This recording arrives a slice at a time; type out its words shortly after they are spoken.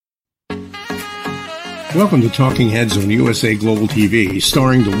Welcome to Talking Heads on USA Global TV,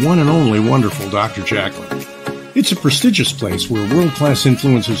 starring the one and only wonderful Dr. Jacqueline. It's a prestigious place where world-class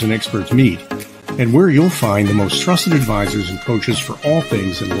influencers and experts meet, and where you'll find the most trusted advisors and coaches for all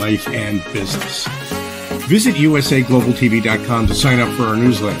things in life and business. Visit usaglobaltv.com to sign up for our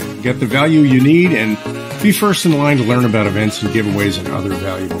newsletter, get the value you need, and be first in line to learn about events and giveaways and other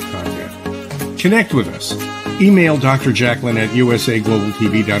valuable content. Connect with us. Email Dr. Jacqueline at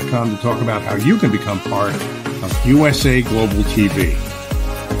usaglobaltv.com to talk about how you can become part of USA Global TV.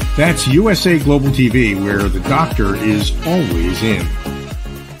 That's USA Global TV, where the doctor is always in.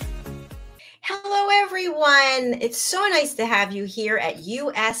 Hello, everyone. It's so nice to have you here at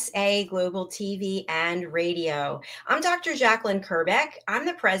USA Global TV and Radio. I'm Dr. Jacqueline Kerbeck. I'm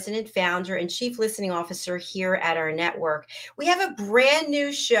the president, founder, and chief listening officer here at our network. We have a brand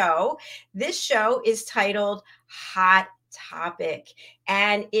new show. This show is titled Hot Topic.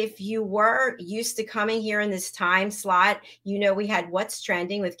 And if you were used to coming here in this time slot, you know we had What's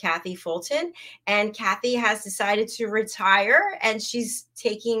Trending with Kathy Fulton. And Kathy has decided to retire, and she's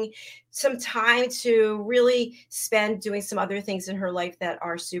taking some time to really spend doing some other things in her life that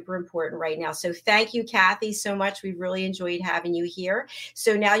are super important right now. So thank you, Kathy, so much. We've really enjoyed having you here.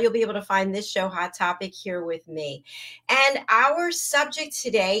 So now you'll be able to find this show, Hot Topic, here with me. And our subject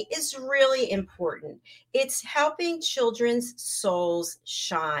today is really important. It's helping children's souls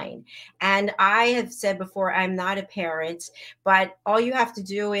shine. And I have said before, I'm not a parent, but all you have to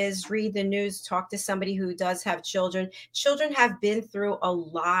do is read the news, talk to somebody who does have children. Children have been through a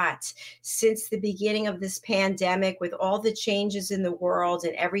lot since the beginning of this pandemic, with all the changes in the world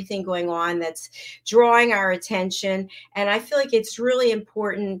and everything going on that's drawing our attention. And I feel like it's really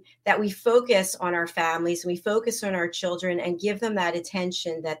important that we focus on our families, and we focus on our children and give them that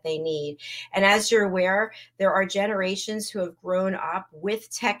attention that they need. And as you're aware, there are generations who have grown up with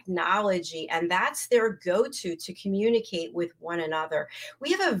technology, and that's their go-to to communicate with one another.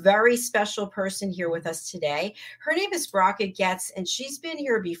 We have a very special person here with us today. Her name is Bracha Getz, and she's been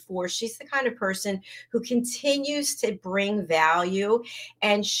here before. She's the kind of person who continues to bring value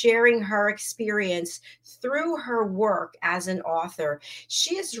and sharing her experience through her work as an author.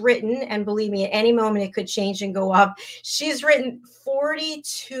 She has written, and believe me, at any moment it could change and go up, she's written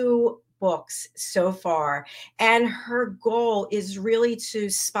 42 books so far. And her goal is really to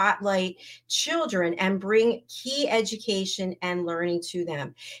spotlight children and bring key education and learning to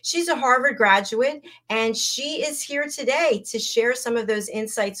them. She's a Harvard graduate, and she is here today to share some of those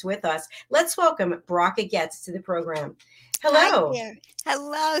insights with us. Let's welcome Bracha Getz to the program. Hello. Hi there.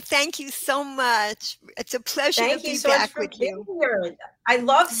 Hello. Thank you so much. It's a pleasure to be back with you. I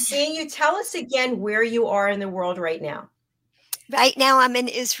love seeing you. Tell us again where you are in the world right now. Right now, I'm in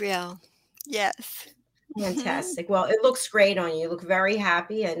Israel. Yes. Fantastic. Well, it looks great on you. You look very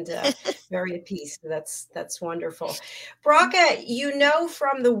happy and very at peace. So that's wonderful. Bracha, you know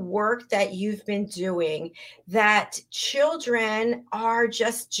from the work that you've been doing that children are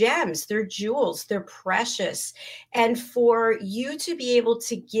just gems. They're jewels. They're precious. And for you to be able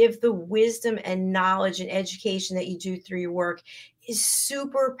to give the wisdom and knowledge and education that you do through your work is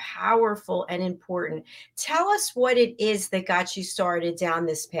super powerful and important. Tell us what it is that got you started down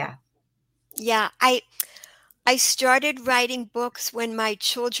this path. Yeah, I started writing books when my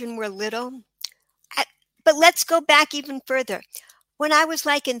children were little. But let's go back even further. When I was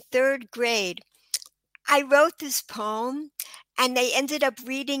like in third grade, I wrote this poem, and they ended up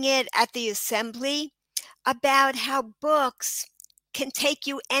reading it at the assembly about how books can take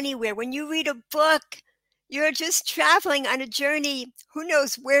you anywhere. When you read a book, you're just traveling on a journey. Who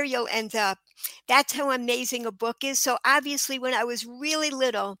knows where you'll end up? That's how amazing a book is. So obviously, when I was really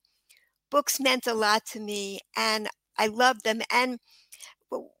little, books meant a lot to me, and I loved them. And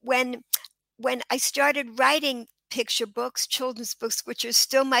when I started writing picture books, children's books, which are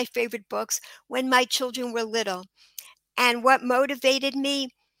still my favorite books, when my children were little. And what motivated me?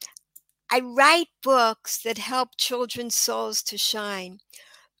 I write books that help children's souls to shine.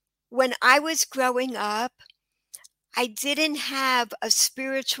 When I was growing up, I didn't have a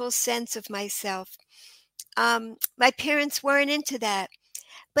spiritual sense of myself. My parents weren't into that.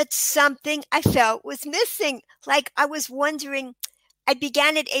 But something I felt was missing. Like I was wondering, I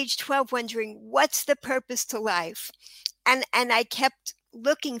began at age 12 wondering, what's the purpose to life? And I kept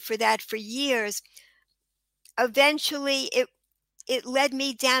looking for that for years. Eventually, it led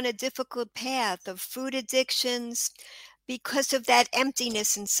me down a difficult path of food addictions because of that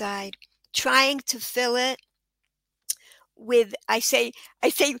emptiness inside, trying to fill it with, I say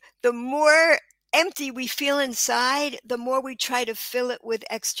the more empty we feel inside, the more we try to fill it with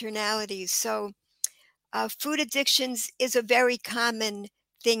externalities. So food addictions is a very common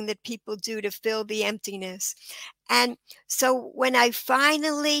thing that people do to fill the emptiness. And so when I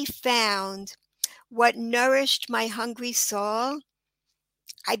finally found what nourished my hungry soul,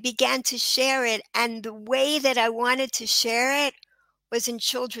 I began to share it. And the way that I wanted to share it was in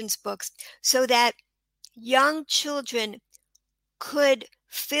children's books, so that young children could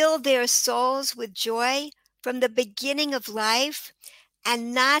fill their souls with joy from the beginning of life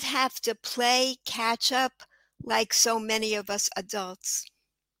and not have to play catch up like so many of us adults.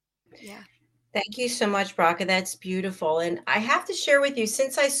 Yeah. Thank you so much, Braca. That's beautiful. And I have to share with you,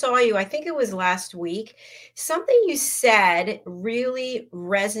 since I saw you, I think it was last week, something you said really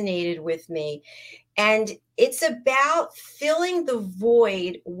resonated with me. And it's about filling the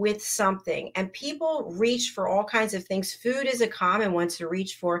void with something. And people reach for all kinds of things. Food is a common one to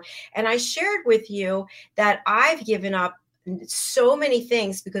reach for. And I shared with you that I've given up so many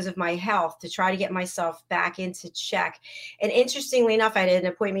things because of my health to try to get myself back into check. And interestingly enough, I had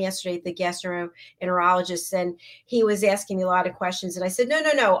an appointment yesterday at the gastroenterologist, and he was asking me a lot of questions. And I said,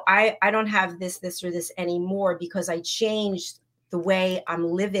 no, I don't have this, or this anymore because I changed the way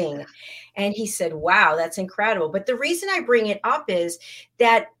I'm living. And he said, wow, that's incredible. But the reason I bring it up is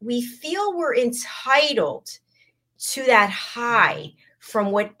that we feel we're entitled to that high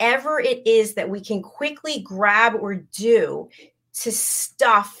from whatever it is that we can quickly grab or do to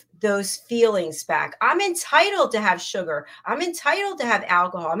stuff those feelings back. I'm entitled to have sugar. I'm entitled to have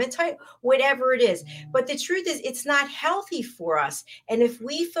alcohol. I'm entitled, whatever it is. But the truth is, it's not healthy for us. And if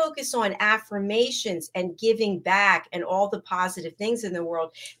we focus on affirmations and giving back and all the positive things in the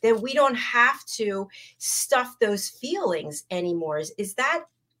world, then we don't have to stuff those feelings anymore. Is that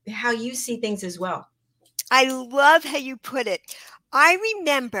how you see things as well? I love how you put it. I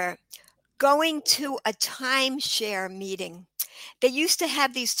remember going to a timeshare meeting. They used to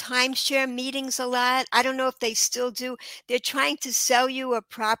have these timeshare meetings a lot. I don't know if they still do. They're trying to sell you a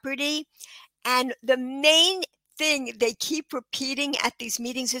property. And the main thing they keep repeating at these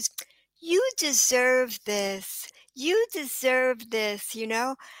meetings is, you deserve this. You deserve this,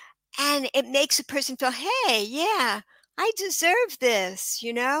 And it makes a person feel, hey, yeah, I deserve this,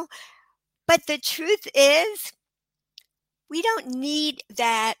 But the truth is, we don't need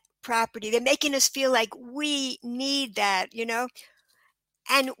that property. They're making us feel like we need that,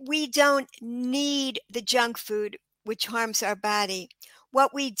 and we don't need the junk food, which harms our body.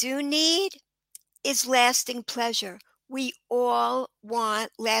 What we do need is lasting pleasure. We all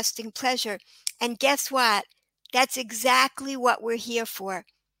want lasting pleasure. And guess what? That's exactly what we're here for.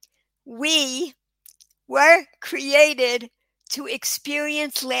 We were created to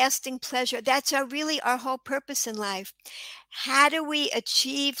experience lasting pleasure. That's really our whole purpose in life. How do we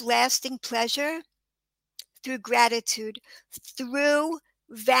achieve lasting pleasure? Through gratitude, through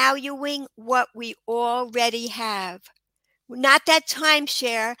valuing what we already have. Not that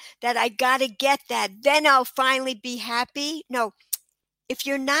timeshare that I got to get that, then I'll finally be happy. No, if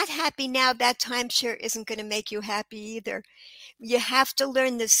you're not happy now, that timeshare isn't going to make you happy either. You have to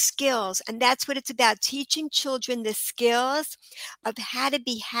learn the skills, and that's what it's about, teaching children the skills of how to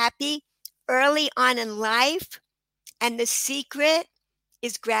be happy early on in life. And the secret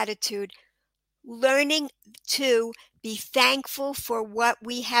is gratitude. Learning to be thankful for what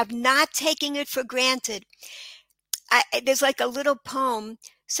we have, not taking it for granted. There's like a little poem,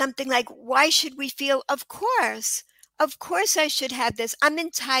 something like, why should we feel, of course I should have this. I'm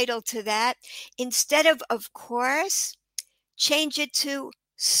entitled to that. Instead of course, change it to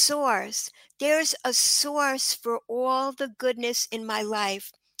source. There's a source for all the goodness in my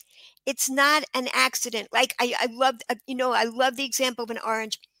life. It's not an accident. Like I love, I love the example of an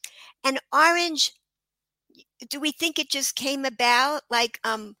orange. An orange, do we think it just came about like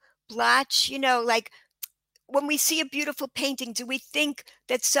blotch, like when we see a beautiful painting, do we think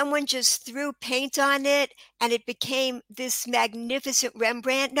that someone just threw paint on it and it became this magnificent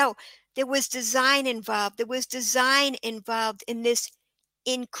Rembrandt? No, there was design involved. There was design involved in this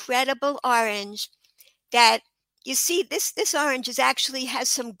incredible orange that, you see, this orange actually has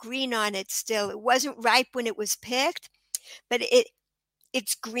some green on it still. It wasn't ripe when it was picked, but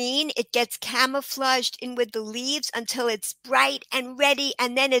it's green. It gets camouflaged in with the leaves until it's bright and ready,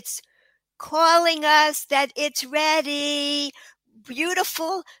 and then it's calling us that it's ready,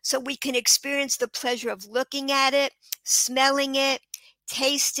 beautiful, so we can experience the pleasure of looking at it, smelling it,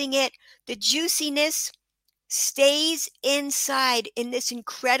 tasting it. The juiciness stays inside in this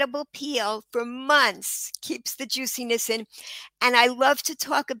incredible peel for months, keeps the juiciness in. And I love to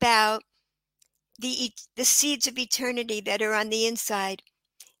talk about the seeds of eternity that are on the inside.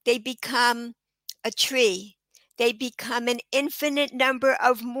 They become a tree. They become an infinite number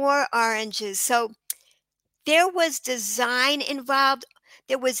of more oranges. So there was design involved.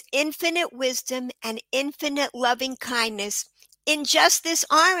 There was infinite wisdom and infinite loving kindness in just this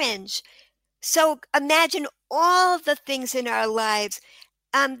orange. So imagine all the things in our lives,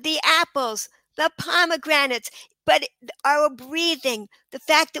 the apples, the pomegranates, but our breathing, the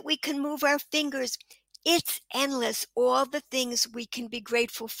fact that we can move our fingers, it's endless. All the things we can be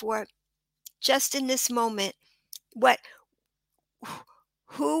grateful for just in this moment.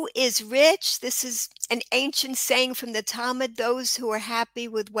 Who is rich? This is an ancient saying from the Talmud, those who are happy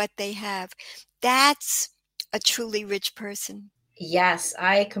with what they have. That's a truly rich person. Yes,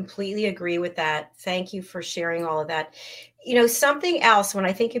 I completely agree with that. Thank you for sharing all of that. Something else, when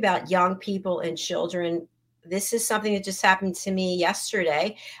I think about young people and children, this is something that just happened to me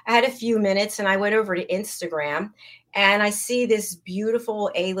yesterday. I had a few minutes and I went over to Instagram and I see this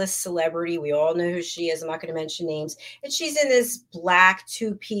beautiful A-list celebrity. We all know who she is. I'm not going to mention names. And she's in this black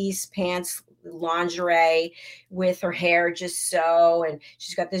two-piece pants lingerie with her hair just so, and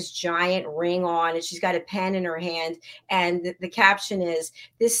she's got this giant ring on and she's got a pen in her hand. And the caption is,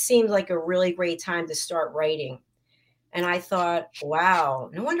 "This seemed like a really great time to start writing." And I thought, wow,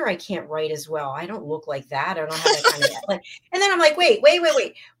 no wonder I can't write as well. I don't look like that. I don't have that kind of like. And then I'm like, wait.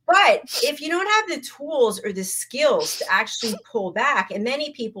 But if you don't have the tools or the skills to actually pull back, and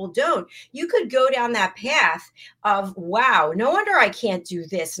many people don't, you could go down that path of, wow, no wonder I can't do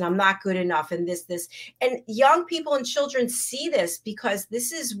this and I'm not good enough and this. And young people and children see this because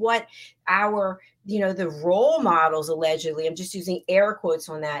this is what our the role models, allegedly, I'm just using air quotes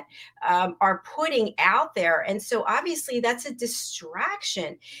on that, are putting out there. And so obviously that's a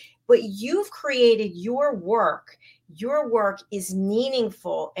distraction, but you've created your work. Your work is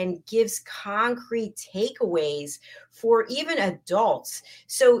meaningful and gives concrete takeaways for even adults.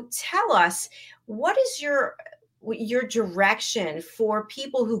 So tell us, what is your direction for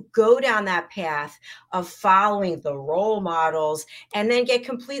people who go down that path of following the role models and then get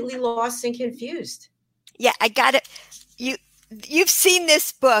completely lost and confused? Yeah, I got it. You've seen this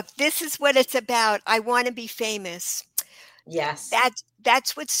book. This is what it's about. I want to be famous. Yes.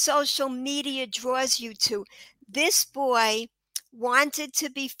 That's what social media draws you to. This boy wanted to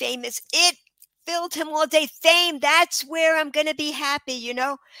be famous. It filled him all day. Fame, that's where I'm going to be happy,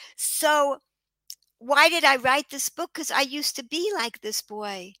 So why did I write this book? Because I used to be like this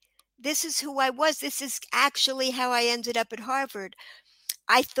boy. This is who I was. This is actually how I ended up at Harvard.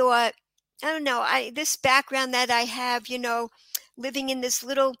 I thought, I don't know, this background that I have, living in this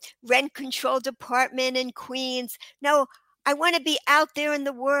little rent-controlled apartment in Queens. No, I want to be out there in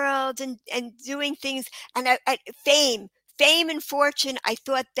the world and doing things. And fame and fortune, I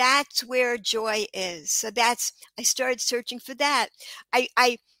thought that's where joy is. So I started searching for that.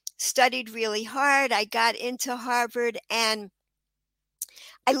 I studied really hard. I got into Harvard, and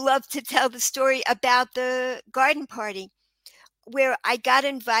I love to tell the story about the garden party where I got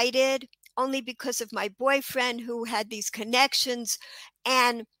invited only because of my boyfriend who had these connections.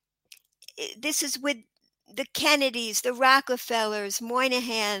 And this is with the Kennedys, the Rockefellers,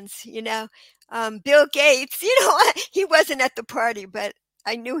 Moynihans, Bill Gates. He wasn't at the party, but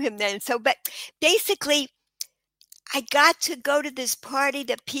I knew him then. So, but basically, I got to go to this party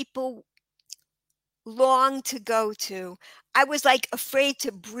that people long to go to. I was like afraid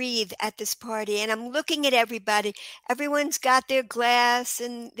to breathe at this party, and I'm looking at everybody. Everyone's got their glass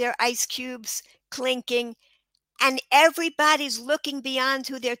and their ice cubes clinking, and everybody's looking beyond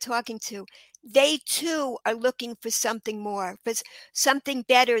who they're talking to. They too are looking for something more, for something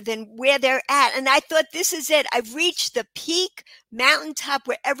better than where they're at. And I thought, this is it. I've reached the peak mountaintop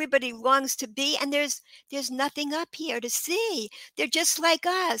where everybody longs to be, and there's nothing up here to see. They're just like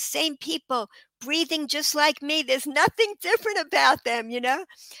us, same people, breathing just like me. There's nothing different about them,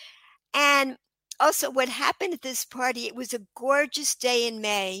 And also what happened at this party, it was a gorgeous day in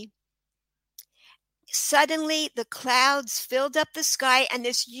May. Suddenly the clouds filled up the sky and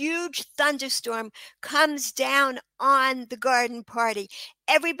this huge thunderstorm comes down on the garden party.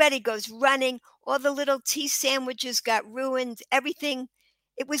 Everybody goes running. All the little tea sandwiches got ruined. Everything.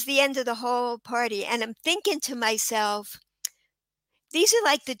 It was the end of the whole party. And I'm thinking to myself, these are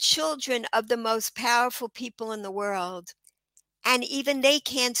like the children of the most powerful people in the world. And even they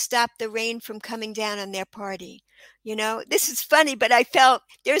can't stop the rain from coming down on their party. This is funny, but I felt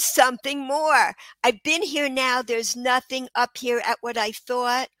there's something more. I've been here now. There's nothing up here at what I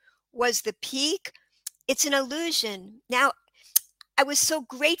thought was the peak. It's an illusion. Now, I was so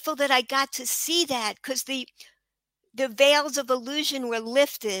grateful that I got to see that, because the veils of illusion were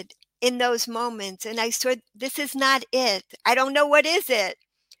lifted in those moments. And I saw, this is not it. I don't know what is it.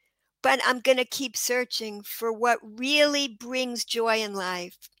 But I'm going to keep searching for what really brings joy in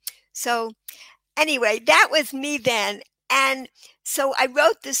life. So anyway, that was me then. And So I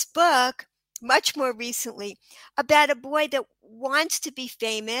wrote this book much more recently about a boy that wants to be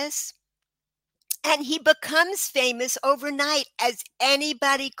famous, and he becomes famous overnight, as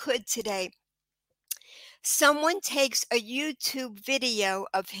anybody could today. Someone takes a YouTube video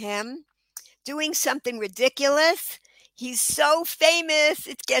of him doing something ridiculous. He's so famous,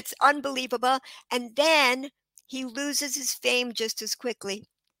 it gets unbelievable. And then he loses his fame just as quickly.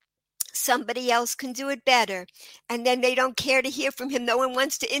 Somebody else can do it better. And then they don't care to hear from him. No one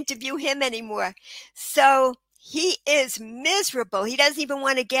wants to interview him anymore. So he is miserable. He doesn't even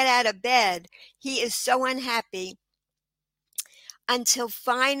want to get out of bed. He is so unhappy until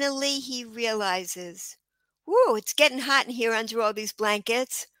finally he realizes, whoa, it's getting hot in here under all these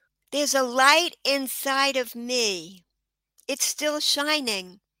blankets. There's a light inside of me. It's still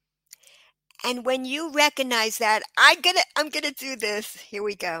shining. And when you recognize that, I'm gonna do this. Here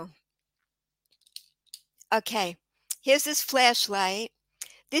we go. Okay, here's this flashlight.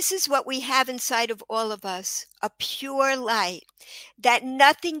 This is what we have inside of all of us, a pure light that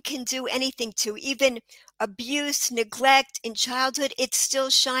nothing can do anything to. Even abuse, neglect in childhood, it's still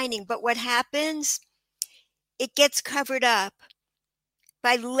shining. But what happens? It gets covered up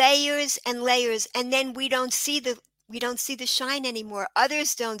by layers and layers, and then we don't see the shine anymore.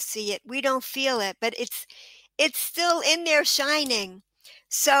 Others don't see it. We don't feel it, but it's still in there shining.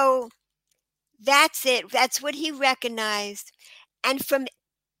 So that's it. That's what he recognized. And from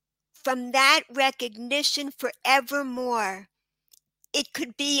that recognition forevermore, it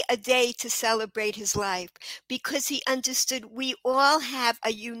could be a day to celebrate his life, because he understood we all have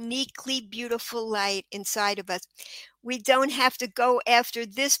a uniquely beautiful light inside of us. We don't have to go after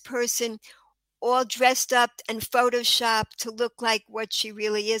this person all dressed up and photoshopped to look like what she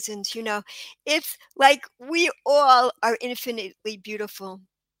really isn't. It's like we all are infinitely beautiful.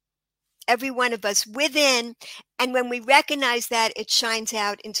 Every one of us within. And when we recognize that, it shines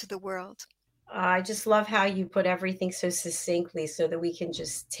out into the world. I just love how you put everything so succinctly so that we can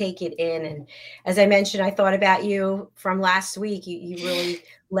just take it in. And as I mentioned, I thought about you from last week. You really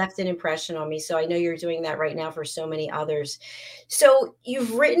left an impression on me. So I know you're doing that right now for so many others. So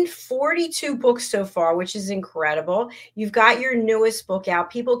you've written 42 books so far, which is incredible. You've got your newest book out.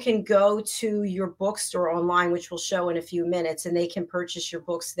 People can go to your bookstore online, which we'll show in a few minutes, and they can purchase your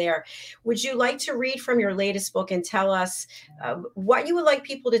books there. Would you like to read from your latest book and tell us what you would like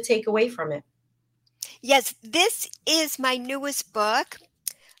people to take away from it? Yes, this is my newest book,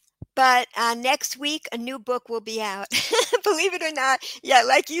 but next week a new book will be out. Believe it or not. Yeah,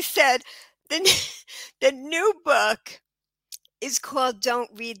 like you said, the new book is called Don't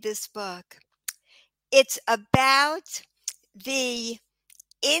Read This Book. It's about the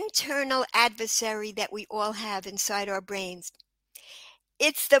internal adversary that we all have inside our brains.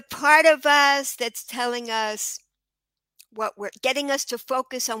 It's the part of us that's telling us getting us to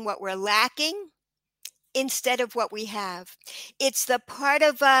focus on what we're lacking instead of what we have. It's the part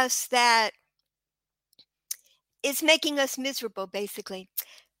of us that is making us miserable, basically.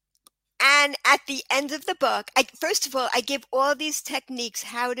 And at the end of the book, first of all, I give all these techniques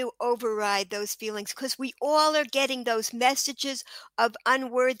how to override those feelings, because we all are getting those messages of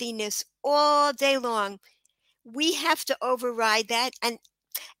unworthiness all day long. We have to override that. And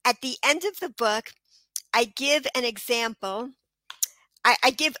at the end of the book, I give an example.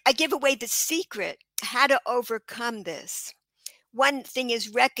 I give away the secret, how to overcome this. One thing is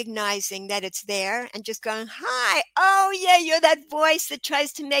recognizing that it's there and just going, hi, oh yeah, you're that voice that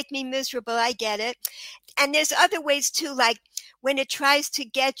tries to make me miserable. I get it. And there's other ways too, like when it tries to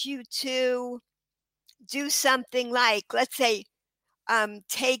get you to do something like, let's say,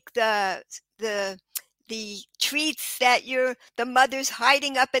 take the treats that the mother's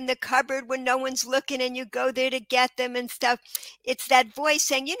hiding up in the cupboard when no one's looking, and you go there to get them and stuff. It's that voice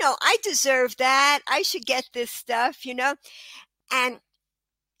saying, I deserve that. I should get this stuff, And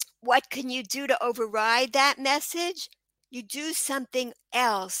what can you do to override that message? You do something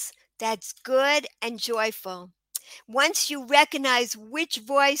else that's good and joyful. Once you recognize which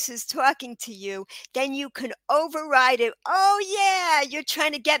voice is talking to you, then you can override it. Oh yeah, you're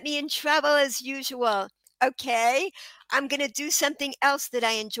trying to get me in trouble as usual. Okay, I'm going to do something else that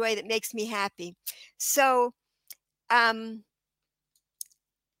I enjoy that makes me happy. So, so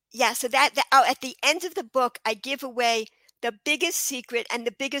at the end of the book, I give away the biggest secret and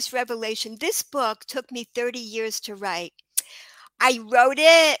the biggest revelation. This book took me 30 years to write. I wrote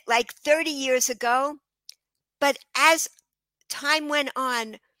it like 30 years ago, but as time went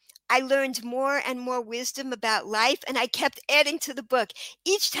on, I learned more and more wisdom about life, and I kept adding to the book.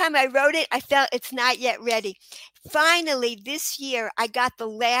 Each time I wrote it, I felt it's not yet ready. Finally, this year, I got the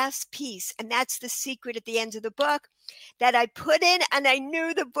last piece, and that's the secret at the end of the book. that I put in, and I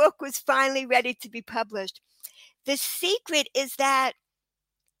knew the book was finally ready to be published. The secret is that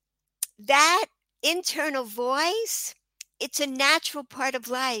internal voice, it's a natural part of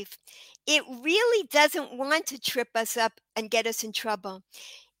life. It really doesn't want to trip us up and get us in trouble.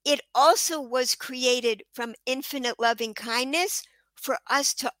 It also was created from infinite loving kindness for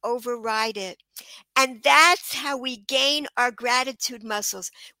us to override it. And that's how we gain our gratitude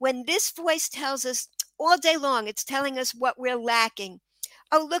muscles. When this voice tells us all day long, it's telling us what we're lacking.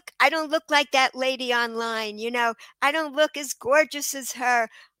 Oh, look, I don't look like that lady online. I don't look as gorgeous as her.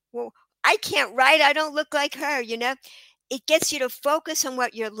 Well, I can't write. I don't look like her. It gets you to focus on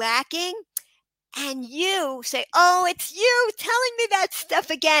what you're lacking. And you say, oh, it's you telling me that stuff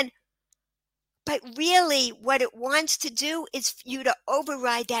again. But really, what it wants to do is for you to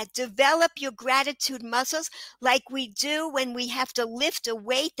override that. Develop your gratitude muscles like we do when we have to lift a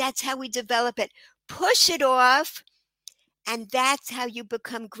weight. That's how we develop it. Push it off. And that's how you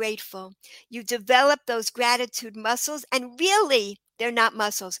become grateful. You develop those gratitude muscles, and really, they're not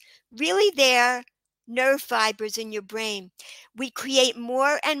muscles. Really, they're nerve fibers in your brain. We create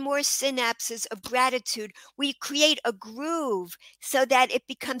more and more synapses of gratitude. We create a groove so that it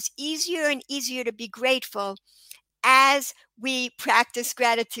becomes easier and easier to be grateful as we practice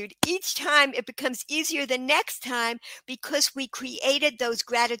gratitude. Each time it becomes easier the next time because we created those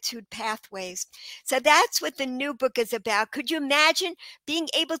gratitude pathways. So that's what the new book is about. Could you imagine being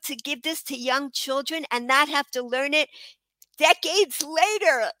able to give this to young children and not have to learn it decades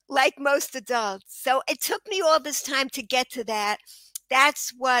later like most adults? So it took me all this time to get to that.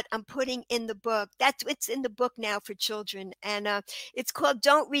 That's what I'm putting in the book. That's what's in the book now for children. And it's called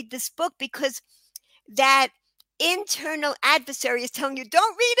Don't Read This Book, because that internal adversary is telling you,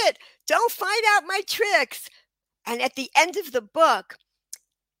 don't read it, don't find out my tricks. And at the end of the book,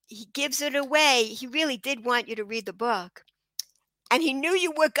 he gives it away. He really did want you to read the book. And he knew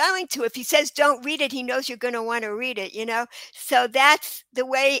you were going to. If he says don't read it, he knows you're going to want to read it, So that's the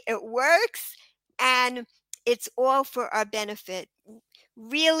way it works. And it's all for our benefit.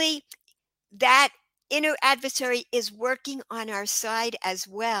 Really, that inner adversary is working on our side as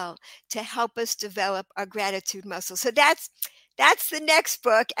well to help us develop our gratitude muscle. So that's the next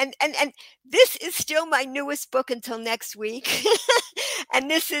book. And this is still my newest book until next week. And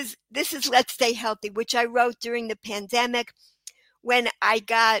this is Let's Stay Healthy, which I wrote during the pandemic when I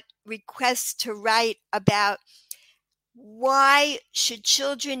got requests to write about why should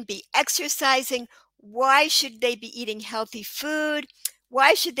children be exercising? Why should they be eating healthy food?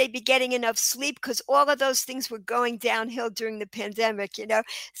 Why should they be getting enough sleep? Because all of those things were going downhill during the pandemic,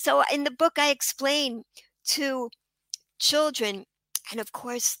 So in the book, I explain to children, and of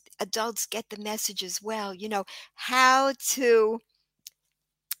course, adults get the message as well, how to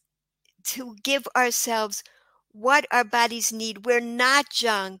give ourselves what our bodies need. We're not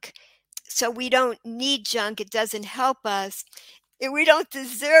junk, so we don't need junk. It doesn't help us. We don't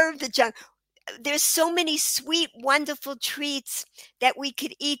deserve the junk. There's so many sweet, wonderful treats that we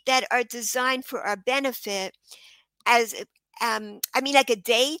could eat that are designed for our benefit, as like a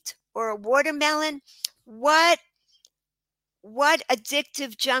date or a watermelon. What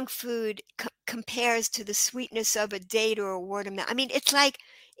addictive junk food compares to the sweetness of a date or a watermelon?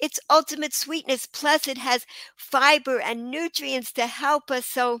 It's ultimate sweetness, plus it has fiber and nutrients to help us.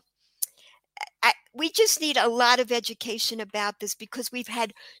 So we just need a lot of education about this, because we've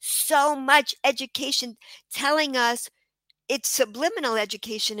had so much education telling us, it's subliminal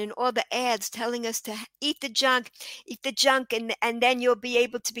education in all the ads telling us to eat the junk, and then you'll be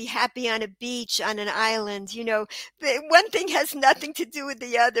able to be happy on a beach, on an island. One thing has nothing to do with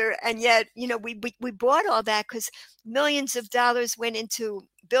the other. And yet, we bought all that because millions of dollars went into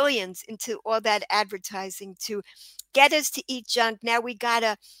billions into all that advertising to get us to eat junk. Now we got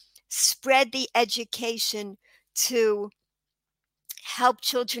to spread the education to help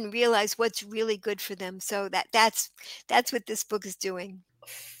children realize what's really good for them. So that's what this book is doing.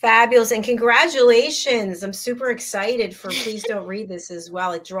 Fabulous. And congratulations. I'm super excited for Please Don't Read This as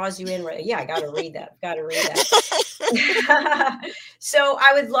well. It draws you in, right? Yeah, I got to read that. So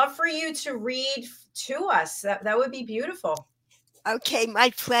I would love for you to read to us. That would be beautiful. Okay,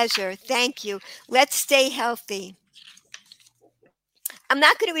 my pleasure. Thank you. Let's stay healthy. I'm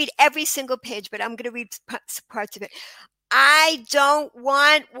not going to read every single page, but I'm going to read parts of it. I don't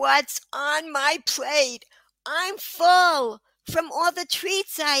want what's on my plate. I'm full from all the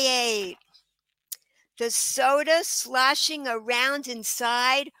treats I ate. The soda sloshing around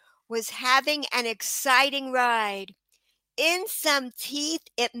inside was having an exciting ride. In some teeth,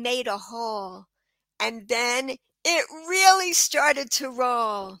 it made a hole, and then it really started to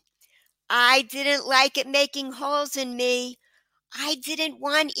roll. I didn't like it making holes in me. I didn't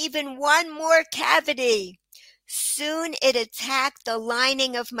want even one more cavity. Soon it attacked the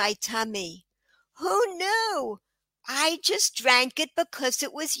lining of my tummy. Who knew? I just drank it because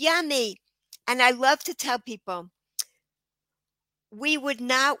it was yummy. And I love to tell people, we would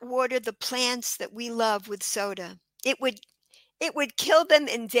not water the plants that we love with soda. It would kill them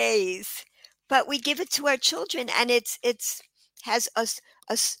in days. But we give it to our children, and it's has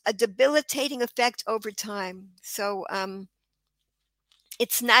a debilitating effect over time. So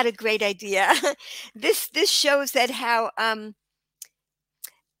it's not a great idea. This shows that how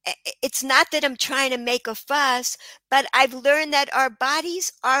it's not that I'm trying to make a fuss, but I've learned that our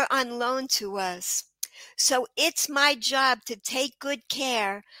bodies are on loan to us. So it's my job to take good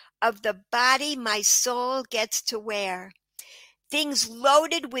care of the body my soul gets to wear. Things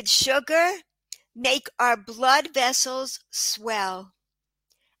loaded with sugar make our blood vessels swell.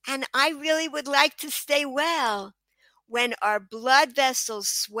 And I really would like to stay well. When our blood vessels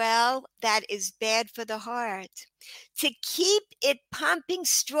swell, that is bad for the heart. To keep it pumping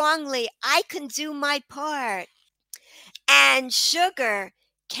strongly, I can do my part. And sugar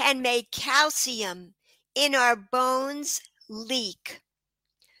can make calcium in our bones leak.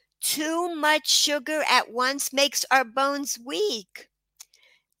 Too much sugar at once makes our bones weak.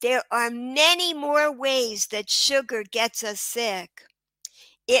 There are many more ways that sugar gets us sick.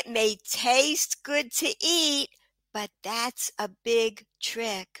 It may taste good to eat, but that's a big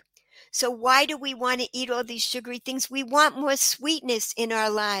trick. So why do we want to eat all these sugary things? We want more sweetness in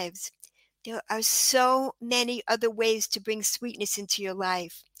our lives. There are so many other ways to bring sweetness into your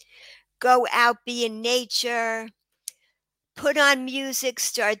life. Go out, be in nature, put on music,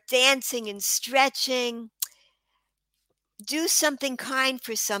 start dancing and stretching. Do something kind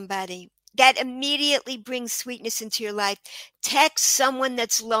for somebody. That immediately brings sweetness into your life. Text someone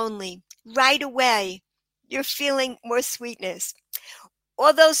that's lonely. Right away, you're feeling more sweetness.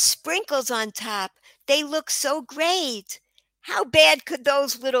 All those sprinkles on top, they look so great. How bad could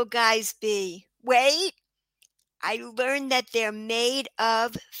those little guys be? Wait, I learned that they're made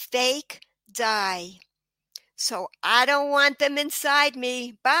of fake dye. So I don't want them inside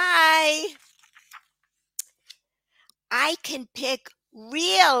me. Bye. I can pick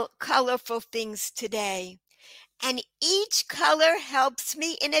real colorful things today. And each color helps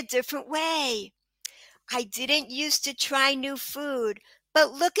me in a different way. I didn't used to try new food,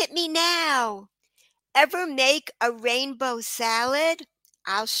 but look at me now. Ever make a rainbow salad?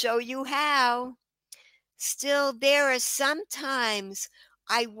 I'll show you how. Still, there are some times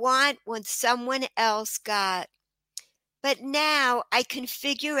I want what someone else got. But now I can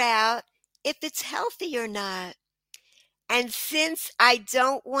figure out if it's healthy or not. And since I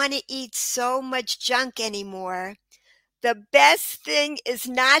don't want to eat so much junk anymore, the best thing is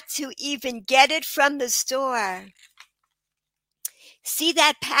not to even get it from the store. See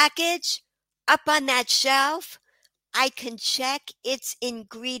that package up on that shelf? I can check its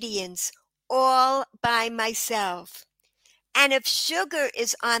ingredients all by myself. And if sugar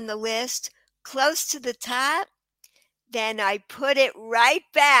is on the list close to the top, then I put it right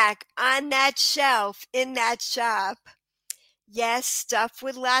back on that shelf in that shop. Yes, stuff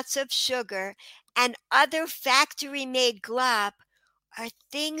with lots of sugar and other factory-made glop are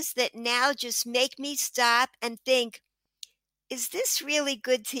things that now just make me stop and think, is this really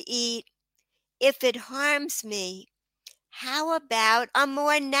good to eat? If it harms me, how about a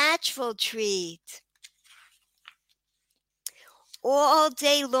more natural treat? All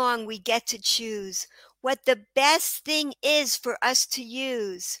day long we get to choose what the best thing is for us to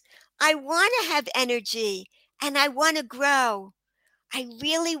use. I want to have energy and I want to grow. I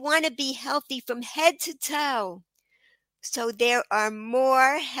really want to be healthy from head to toe. So there are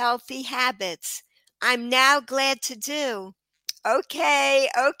more healthy habits I'm now glad to do. Okay,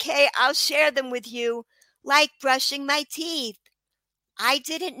 I'll share them with you, like brushing my teeth. I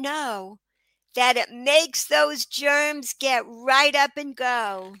didn't know that it makes those germs get right up and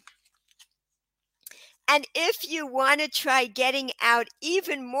go. And if you want to try getting out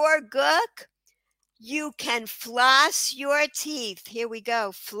even more gook, you can floss your teeth. Here we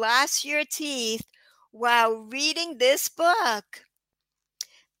go. Floss your teeth while reading this book.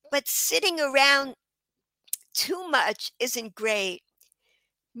 But sitting around too much isn't great.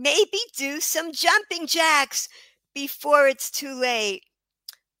 Maybe do some jumping jacks before it's too late.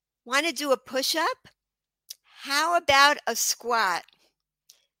 Want to do a push-up? How about a squat?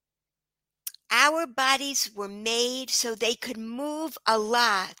 Our bodies were made so they could move a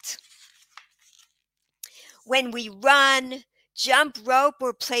lot. When we run, jump rope,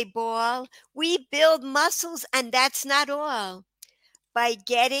 or play ball, we build muscles, and that's not all. By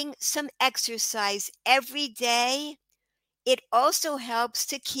getting some exercise every day, it also helps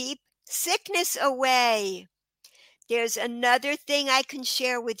to keep sickness away. There's another thing I can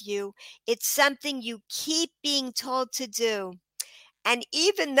share with you. It's something you keep being told to do. And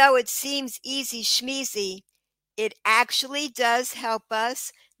even though it seems easy schmeezy, it actually does help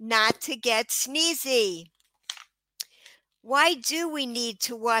us not to get sneezy. Why do we need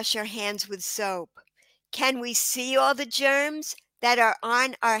to wash our hands with soap? Can we see all the germs that are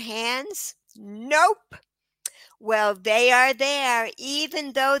on our hands? Nope. Well, they are there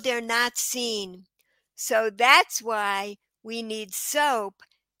even though they're not seen. So that's why we need soap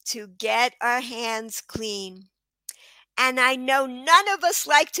to get our hands clean. And I know none of us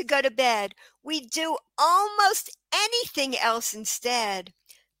like to go to bed. We do almost anything else instead.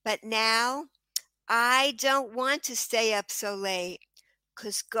 But now I don't want to stay up so late,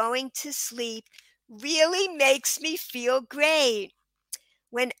 'cause going to sleep really makes me feel great.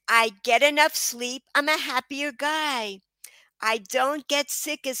 When I get enough sleep, I'm a happier guy. I don't get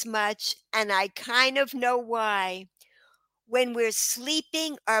sick as much, and I kind of know why. When we're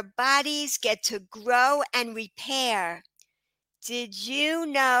sleeping, our bodies get to grow and repair. Did you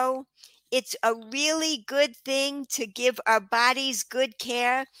know it's a really good thing to give our bodies good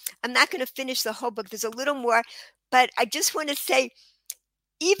care? I'm not going to finish the whole book. There's a little more, but I just want to say,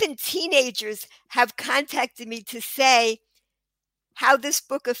 even teenagers have contacted me to say how this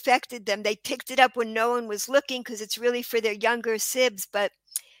book affected them. They picked it up when no one was looking because it's really for their younger sibs, but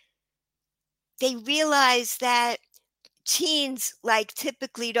they realize that teens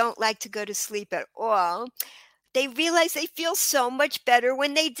typically don't like to go to sleep at all. They realize they feel so much better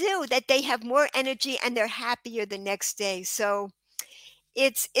when they do, that they have more energy and they're happier the next day. So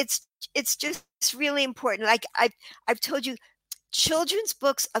it's just really important. Like I've told you, children's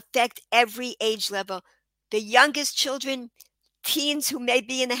books affect every age level. The youngest children, teens who may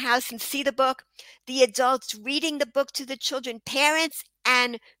be in the house and see the book, the adults reading the book to the children, parents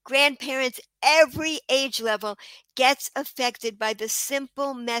and grandparents, every age level gets affected by the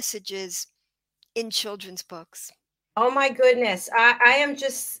simple messages in children's books. Oh my goodness. I am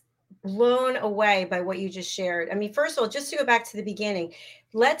just blown away by what you just shared. I mean, first of all, just to go back to the beginning,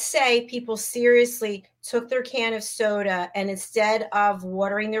 let's say people seriously took their can of soda and instead of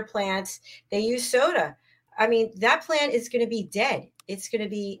watering their plants, they use soda. I mean, that plant is going to be dead. It's going to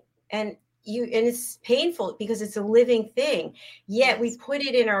be, and it's painful because it's a living thing. Yet we put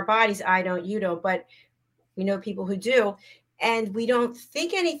it in our bodies. I don't, you don't, but we know people who do, and we don't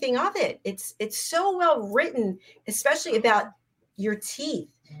think anything of it. It's so well written, especially about your teeth.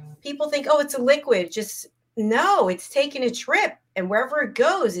 People think, oh, it's a liquid. Just no, it's taking a trip, and wherever it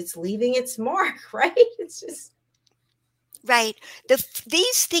goes, it's leaving its mark, right? It's just right.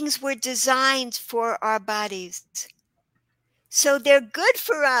 These things were designed for our bodies. So they're good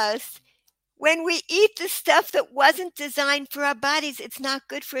for us. When we eat the stuff that wasn't designed for our bodies, it's not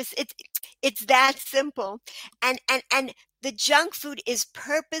good for us. It's that simple. And the junk food is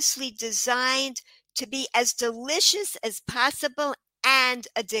purposely designed to be as delicious as possible and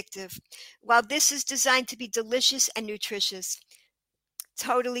addictive, while this is designed to be delicious and nutritious.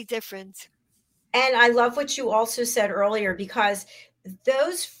 Totally different. And I love what you also said earlier, because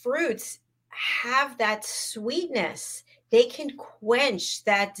those fruits have that sweetness. They can quench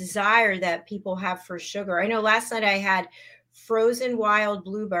that desire that people have for sugar. I know last night I had frozen wild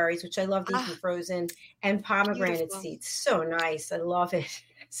blueberries, which I love eating frozen, and pomegranate seeds. So nice. I love it.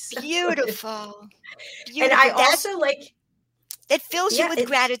 So Beautiful. And I also like it fills you with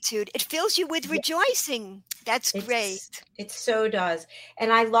gratitude. It fills you with rejoicing. That's great. It so does.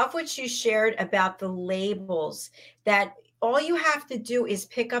 And I love what you shared about the labels, that all you have to do is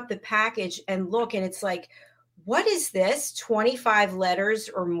pick up the package and look, and it's like, what is this? 25 letters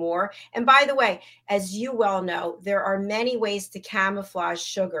or more. And by the way, as you well know, there are many ways to camouflage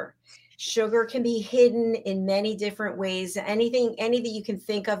sugar. Sugar can be hidden in many different ways. Anything you can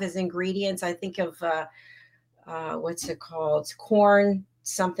think of as ingredients. I think of what's it called? Corn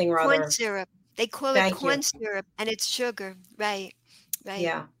something or other. Corn syrup. They call it corn syrup, and it's sugar. Right.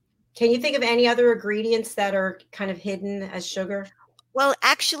 Yeah. Can you think of any other ingredients that are kind of hidden as sugar? Well,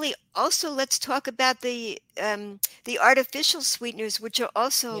 actually, also let's talk about the artificial sweeteners, which are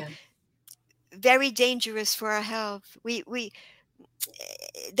also very dangerous for our health.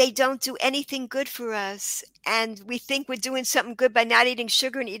 They don't do anything good for us, and we think we're doing something good by not eating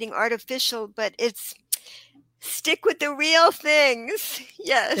sugar and eating artificial, but stick with the real things.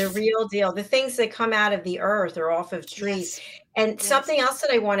 Yes. The real deal. The things that come out of the earth or off of trees. Yes. And something else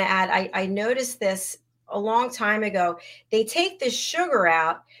that I want to add, I noticed this a long time ago. They take the sugar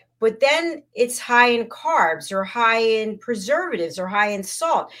out, but then it's high in carbs or high in preservatives or high in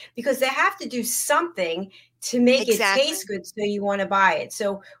salt, because they have to do something to make it Exactly. taste good, so you want to buy it.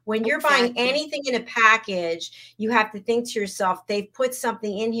 So when you're buying Exactly. anything in a package, you have to think to yourself, they've put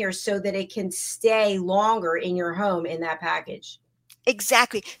something in here so that it can stay longer in your home in that package.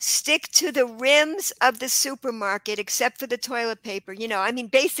 Exactly. Stick to the rims of the supermarket, except for the toilet paper. I mean,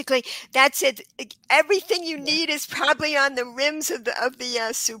 basically, that's it. Everything you Yeah. need is probably on the rims of the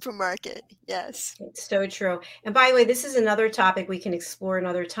supermarket. Yes. It's so true. And by the way, this is another topic we can explore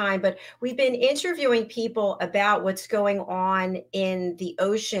another time, but we've been interviewing people about what's going on in the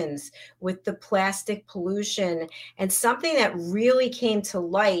oceans with the plastic pollution. And something that really came to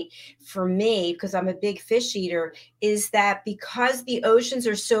light for me, because I'm a big fish eater, is that because the oceans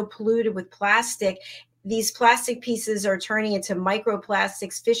are so polluted with plastic, these plastic pieces are turning into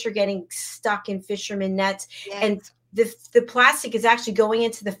microplastics. Fish are getting stuck in fishermen nets, and Yes. the plastic is actually going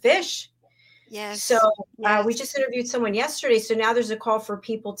into the fish. So Yes. we Yes. just interviewed someone yesterday. So now there's a call for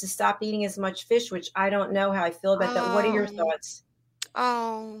people to stop eating as much fish, which I don't know how I feel about that. What are your Oh, thoughts?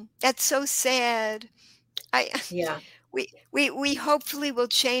 oh, that's so sad. I Yeah. we hopefully will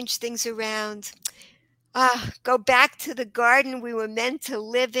change things around. Go back to the garden we were meant to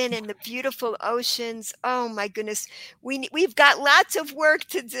live in and the beautiful oceans. Oh my goodness. We've got lots of work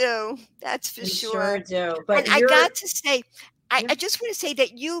to do. That's for We sure. sure do. And But I you're, got to say, I yeah. just want to say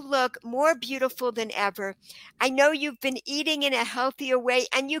that you look more beautiful than ever. I know you've been eating in a healthier way,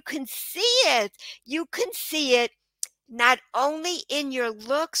 and you can see it. You can see it not only in your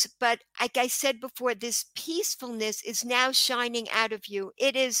looks, but like I said before, this peacefulness is now shining out of you.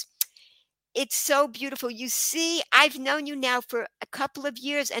 It's so beautiful. You see, I've known you now for a couple of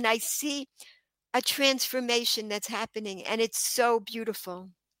years, and I see a transformation that's happening, and it's so beautiful.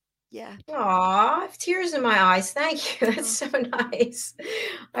 Yeah. Aw, I have tears in my eyes. Thank you. That's Oh, so nice.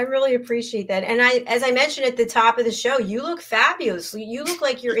 I really appreciate that. And as I mentioned at the top of the show, you look fabulous. You look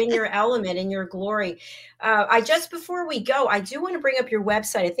like you're in your element, in your glory. I just before we go, I do want to bring up your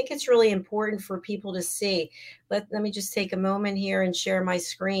website. I think it's really important for people to see. Let me just take a moment here and share my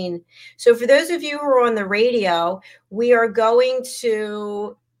screen. So for those of you who are on the radio, we are going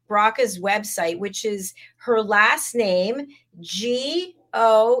to Braca's website, which is her last name, Goetz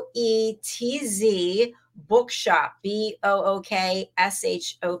Bookshop,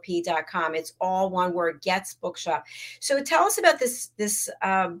 BOOKSHOP.com. It's all one word, Getz Bookshop. So tell us about this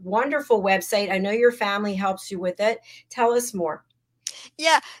wonderful website. I know your family helps you with it. Tell us more.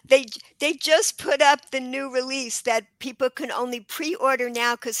 yeah. They just put up the new release that people can only pre-order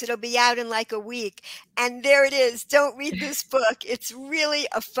now because it'll be out in like a week. And there it is. Don't read this book. It's really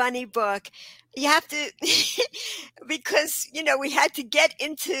a funny book. You have to, because we had to get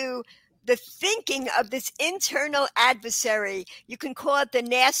into the thinking of this internal adversary. You can call it the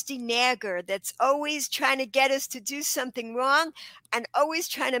nasty nagger that's always trying to get us to do something wrong and always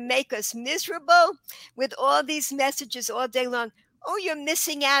trying to make us miserable with all these messages all day long. Oh, you're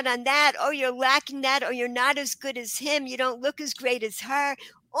missing out on that. Oh, you're lacking that. Oh, you're not as good as him. You don't look as great as her,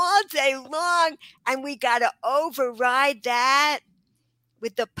 all day long. And we got to override that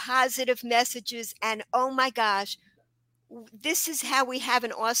with the positive messages. And oh my gosh, this is how we have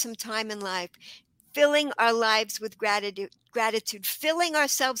an awesome time in life, filling our lives with gratitude, filling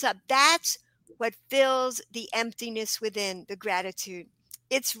ourselves up. That's what fills the emptiness within, the gratitude.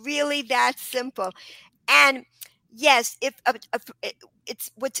 It's really that simple. And yes, if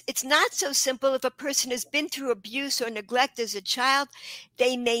it's not so simple. If a person has been through abuse or neglect as a child,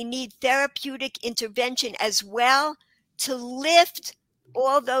 they may need therapeutic intervention as well to lift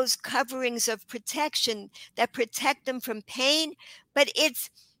all those coverings of protection that protect them from pain. But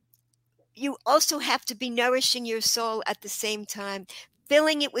you also have to be nourishing your soul at the same time,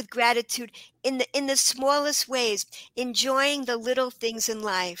 filling it with gratitude in the smallest ways, enjoying the little things in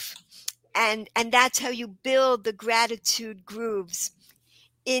life. And that's how you build the gratitude grooves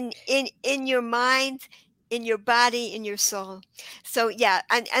in your mind, in your body, in your soul. So yeah,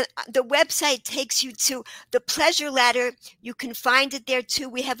 and the website takes you to the pleasure ladder. You can find it there too.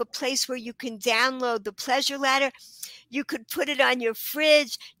 We have a place where you can download the pleasure ladder. You could put it on your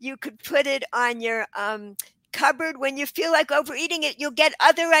fridge. You could put it on your cupboard. When you feel like overeating it, you'll get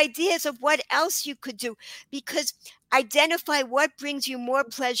other ideas of what else you could do, because identify what brings you more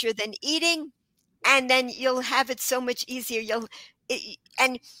pleasure than eating, and then you'll have it so much easier.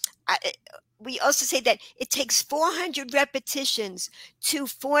 And we also say that it takes 400 repetitions to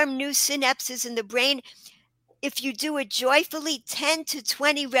form new synapses in the brain. If you do it joyfully, 10 to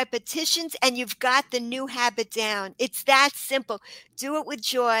 20 repetitions, and you've got the new habit down. It's that simple. Do it with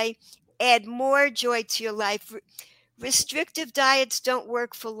joy. Add more joy to your life. Restrictive diets don't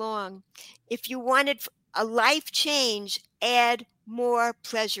work for long. If you wanted a life change, add more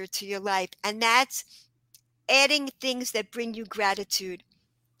pleasure to your life. And that's adding things that bring you gratitude.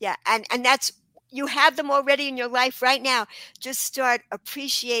 Yeah. And that's, you have them already in your life right now. Just start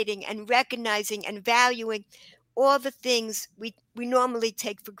appreciating and recognizing and valuing all the things we normally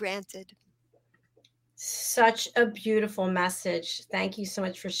take for granted. Such a beautiful message. Thank you so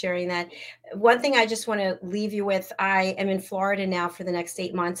much for sharing that. One thing I just want to leave you with, I am in Florida now for the next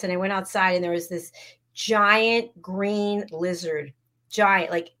 8 months, and I went outside and there was this giant green lizard, giant,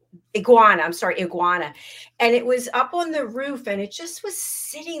 like iguana, and it was up on the roof and it just was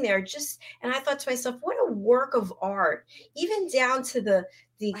sitting there, and I thought to myself, what a work of art, even down to the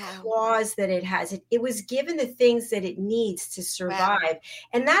Wow. claws that it has. It was given the things that it needs to survive. Wow.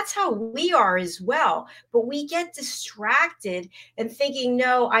 And that's how we are as well. But we get distracted and thinking,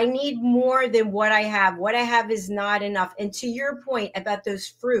 no, I need more than what I have. What I have is not enough. And to your point about those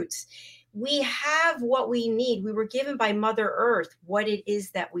fruits, we have what we need. We were given by Mother Earth what it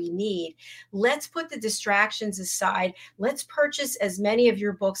is that we need. Let's put the distractions aside. Let's purchase as many of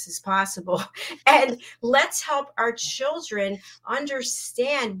your books as possible. And let's help our children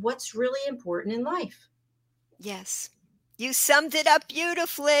understand what's really important in life. Yes. You summed it up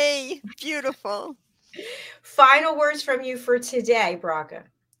beautifully. Beautiful. Final words from you for today, Bracha.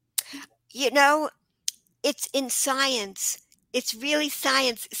 You know, it's in science. It's really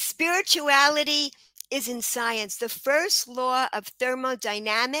science. Spirituality is in science. The first law of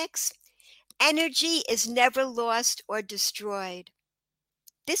thermodynamics, energy is never lost or destroyed.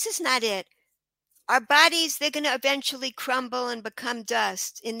 This is not it. Our bodies, they're going to eventually crumble and become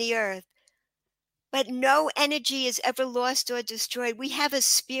dust in the earth. But no energy is ever lost or destroyed. We have a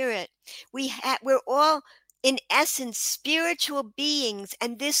spirit. We're all, in essence, spiritual beings,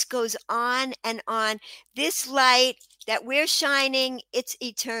 and this goes on and on. This light that we're shining, it's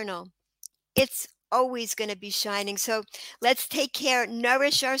eternal. It's always going to be shining. So let's take care,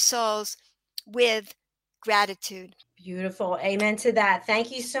 nourish our souls with gratitude. Beautiful. Amen to that.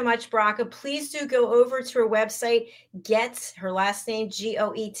 Thank you so much, Bracha. Please do go over to her website, Goetz, her last name,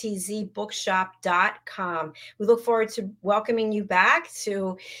 GOETZ, bookshop.com. We look forward to welcoming you back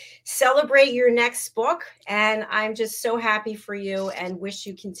to celebrate your next book. And I'm just so happy for you and wish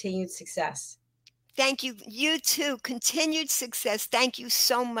you continued success. Thank you. You too. Continued success. Thank you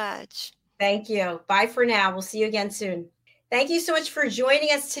so much. Thank you. Bye for now. We'll see you again soon. Thank you so much for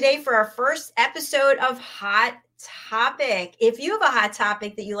joining us today for our first episode of Hot Topic. If you have a hot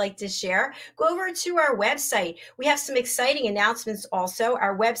topic that you like to share, go over to our website. We have some exciting announcements also.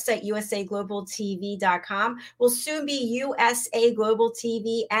 Our website, usaglobaltv.com, will soon be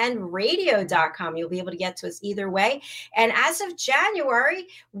usaglobaltv and radio.com. You'll be able to get to us either way. And as of January,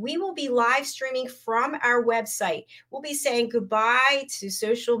 we will be live streaming from our website. We'll be saying goodbye to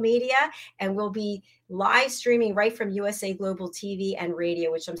social media, and we'll be live streaming right from USA Global TV and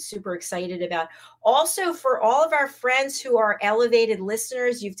radio, which I'm super excited about. Also, for all of our friends who are elevated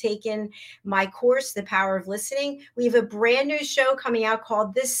listeners, you've taken my course, The Power of Listening. We have a brand new show coming out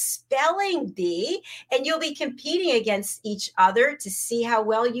called The Spelling Bee, and you'll be competing against each other to see how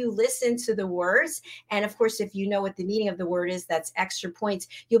well you listen to the words. And of course, if you know what the meaning of the word is, that's extra points.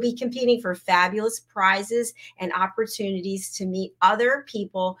 You'll be competing for fabulous prizes and opportunities to meet other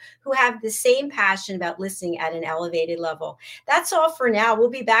people who have the same passion about listening at an elevated level. That's all for now.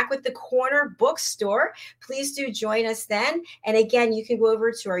 We'll be back with the Corner Bookstore. Please do join us then. And again, you can go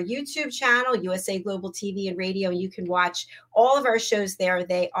over to our YouTube channel, USA Global TV and Radio, and you can watch all of our shows there.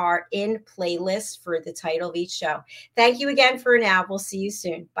 They are in playlists for the title of each show. Thank you again for now. We'll see you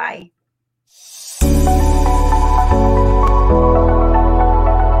soon. Bye.